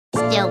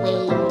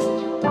Stewie.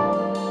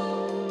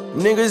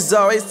 Niggas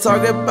always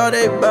talk about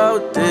they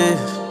bout this.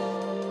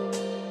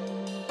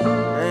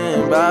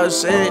 Ain't about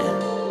shit.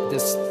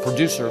 This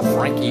producer,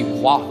 Franky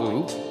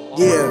Wahoo.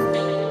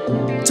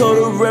 Yeah.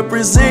 Total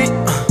represent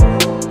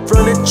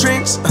from the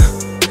trench.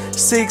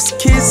 6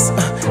 kiss.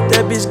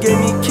 That bitch gave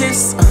me a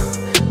kiss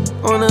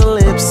on the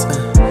lips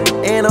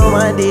and on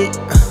my dick.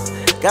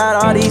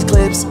 Got all these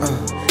clips.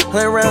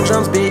 100 round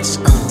drums, bitch.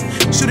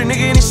 Shoot a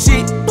nigga in his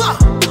shit.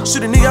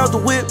 Shoot a nigga out the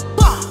whip.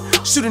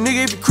 Shoot a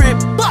nigga if you crib.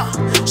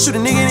 Shoot a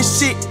nigga in his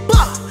shit.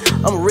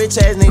 I'm a rich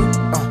ass nigga.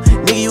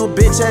 Nigga, you a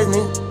bitch ass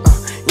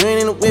nigga. You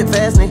ain't in a whip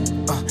fast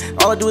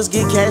nigga. All I do is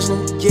get cash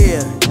nigga.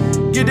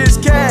 Yeah. Get this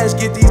cash,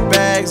 get these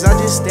bags. I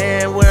just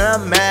stand where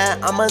I'm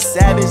at. I'm a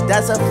savage,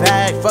 that's a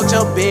fact. Fuck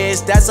your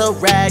bitch, that's a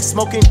rag.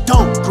 Smoking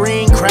dope,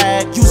 green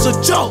crack. You's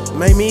a joke,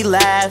 make me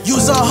laugh.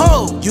 You's a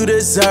hoe, you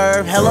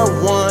deserve hella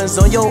ones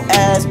on your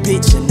ass,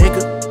 bitch,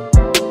 nigga.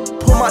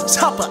 Pull my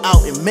chopper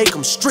out and make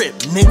them strip,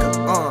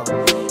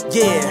 nigga.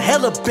 Yeah,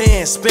 hella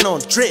bands spin on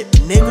drip,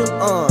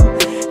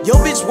 nigga. Yo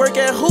bitch work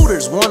at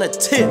Hooters, want a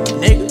tip,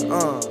 nigga.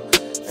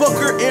 Fuck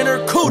her in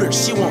her cooter,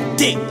 she want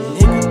dick,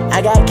 nigga.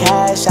 I got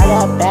cash, I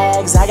got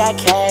bags, I got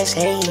cash,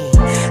 hey.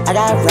 I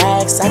got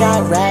rags,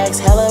 hella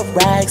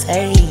rags,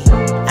 hey.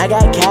 I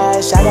got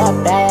cash, I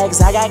got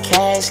bags, I got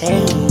cash,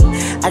 hey.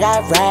 I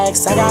got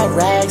rags, hella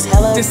rags,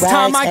 This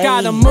time I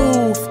gotta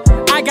move,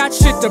 I got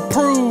shit to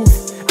prove.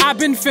 I've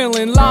been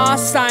feeling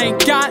lost, I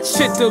ain't got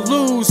shit to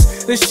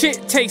lose. The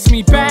shit takes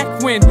me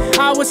back when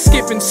I was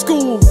skipping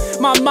school.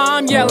 My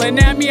mom yelling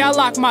at me, I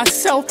lock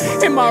myself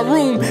in my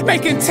room,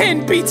 making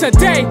 10 beats a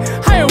day.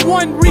 I am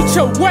one reach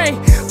away,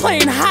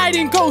 playing hide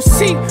and go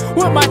seek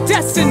with my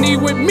destiny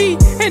with me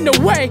in the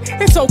way.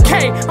 It's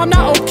okay, I'm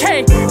not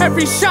okay.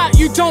 Every shot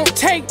you don't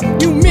take,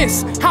 you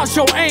miss. How's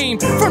your aim?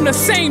 From the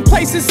same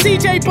place as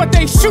CJ, but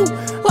they shoot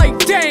like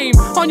Dame.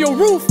 On your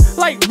roof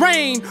like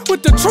rain.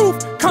 With the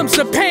truth comes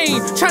the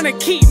pain. Trying to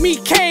keep me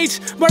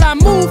caged, but I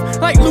move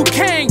like Liu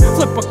Kang.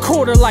 Flip a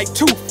quarter like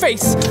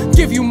Two-Face.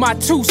 Give you my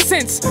 2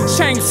 cents.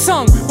 Shang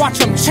Tsung, watch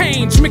them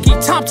change. Mickey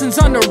Thompson's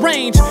on the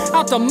range.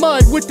 Out the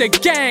mud with the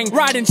gang.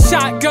 Riding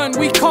shotgun,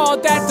 we call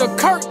that the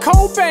Kurt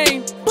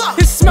Cobain.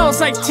 It smells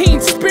like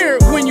Teen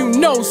Spirit when you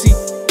nosy.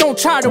 Don't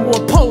try to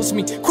oppose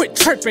me, quit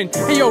tripping.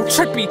 Hey yo,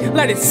 Trippie,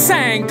 let it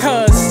sang,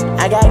 cuz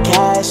I got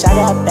cash, I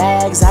got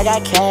bags, I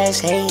got cash,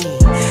 hey.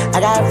 I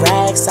got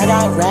rags,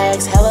 hella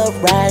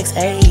rags,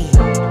 hey.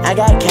 I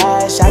got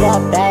cash, I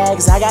got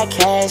bags, I got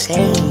cash,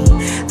 hey.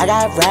 I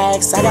got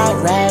rags, hella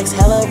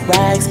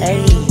rags,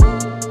 hey.